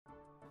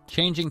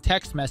Changing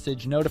text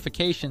message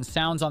notification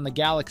sounds on the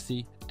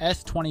Galaxy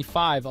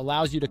S25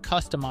 allows you to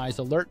customize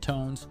alert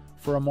tones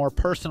for a more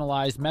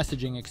personalized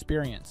messaging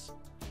experience.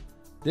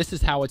 This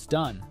is how it's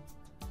done.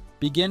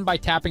 Begin by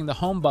tapping the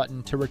Home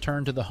button to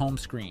return to the home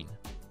screen.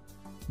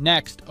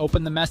 Next,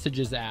 open the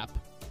Messages app.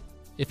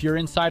 If you're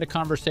inside a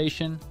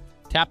conversation,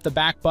 tap the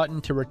back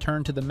button to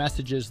return to the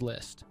Messages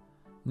list.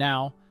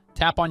 Now,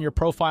 tap on your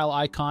profile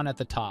icon at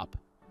the top.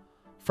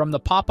 From the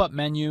pop-up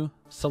menu,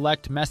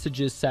 select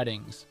Messages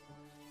Settings.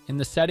 In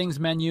the Settings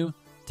menu,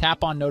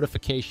 tap on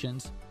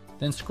Notifications,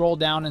 then scroll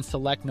down and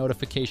select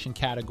Notification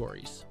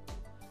Categories.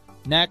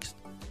 Next,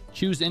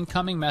 choose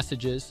Incoming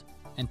Messages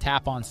and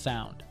tap on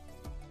Sound.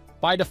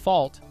 By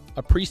default,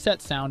 a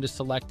preset sound is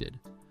selected,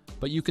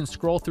 but you can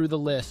scroll through the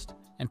list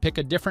and pick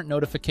a different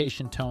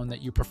notification tone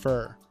that you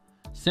prefer.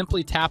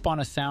 Simply tap on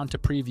a sound to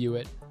preview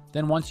it,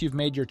 then once you've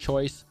made your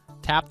choice,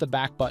 tap the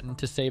back button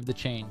to save the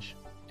change.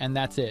 And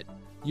that's it.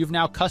 You've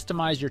now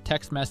customized your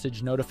text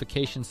message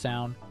notification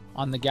sound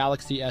on the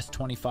Galaxy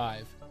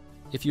S25.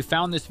 If you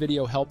found this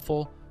video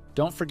helpful,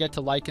 don't forget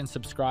to like and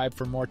subscribe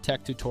for more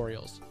tech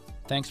tutorials.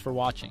 Thanks for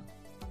watching.